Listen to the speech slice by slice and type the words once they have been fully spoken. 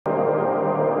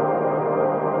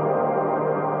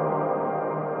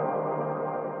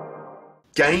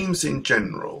games in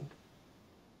general,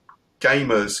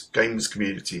 gamers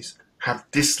communities have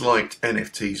disliked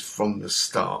NFTs from the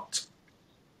start.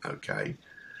 Okay,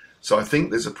 so I think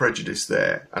there's a prejudice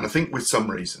there, and I think with some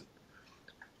reason.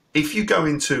 If you go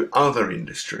into other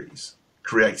industries,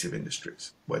 creative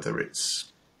industries, whether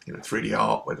it's 3D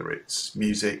art, whether it's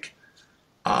music,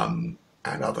 and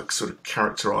other sort of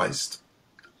characterized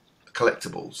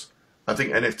collectibles, I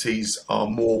think NFTs are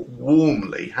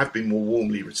have been more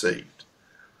warmly received.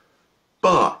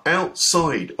 But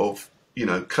outside of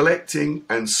collecting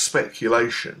and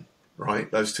speculation, right?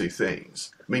 Those two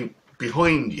things. I mean,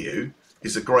 behind you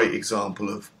is a great example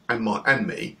of, and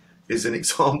me is an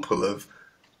example of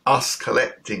us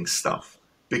collecting stuff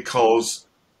because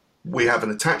we have an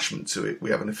attachment to it,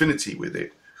 we have an affinity with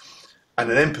it,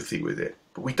 and an empathy with it.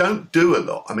 But we don't do a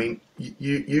lot. I mean,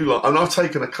 you like, and I've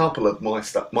taken a couple of my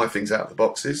things out of the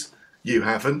boxes. You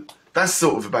haven't. That's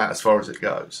sort of about as far as it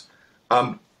goes.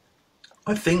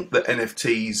 I think that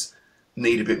NFTs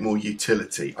need a bit more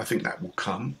utility. I think that will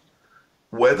come.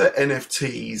 Whether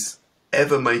NFTs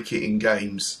ever make it in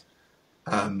games,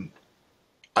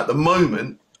 at the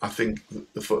moment, I think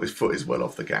the foot is well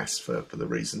off the gas for the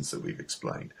reasons that we've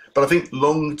explained. But I think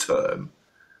long term,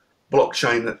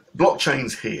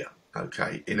 blockchain's here,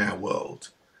 okay, in our world.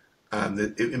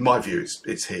 In my view,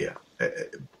 it's here.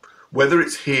 Whether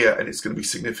it's here and it's going to be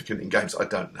significant in games, I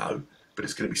don't know, but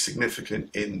it's going to be significant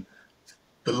in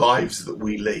the lives that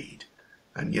we lead.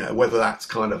 And whether that's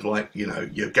kind of like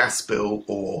your gas bill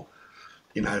or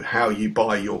how you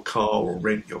buy your car or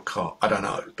rent your car, I don't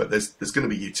know, but there's going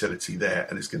to be utility there,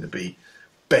 and there's going to be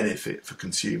benefit for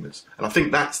consumers. And I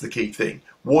think that's the key thing.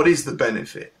 What is the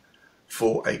benefit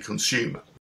for a consumer?